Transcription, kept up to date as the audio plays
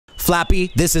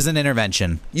Flappy, this is an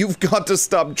intervention. You've got to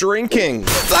stop drinking.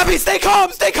 Flappy, stay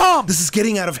calm, stay calm! This is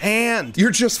getting out of hand.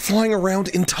 You're just flying around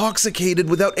intoxicated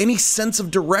without any sense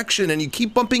of direction, and you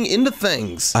keep bumping into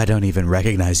things. I don't even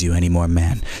recognize you anymore,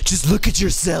 man. Just look at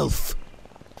yourself.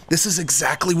 This is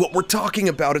exactly what we're talking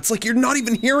about. It's like you're not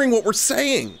even hearing what we're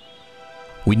saying.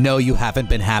 We know you haven't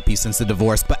been happy since the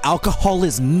divorce, but alcohol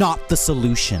is not the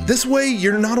solution. This way,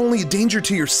 you're not only a danger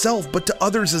to yourself, but to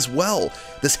others as well.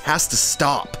 This has to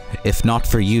stop. If not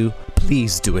for you,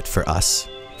 please do it for us.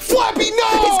 Flappy, no!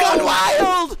 He's gone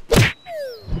wild!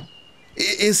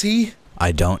 Is he?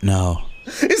 I don't know.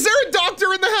 Is there a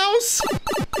doctor in the house?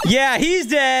 Yeah, he's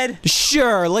dead.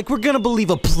 Sure, like we're gonna believe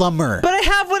a plumber. But I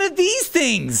have one of these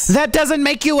things. That doesn't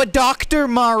make you a doctor,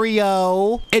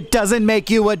 Mario. It doesn't make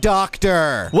you a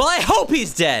doctor. Well, I hope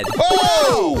he's dead.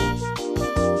 Oh!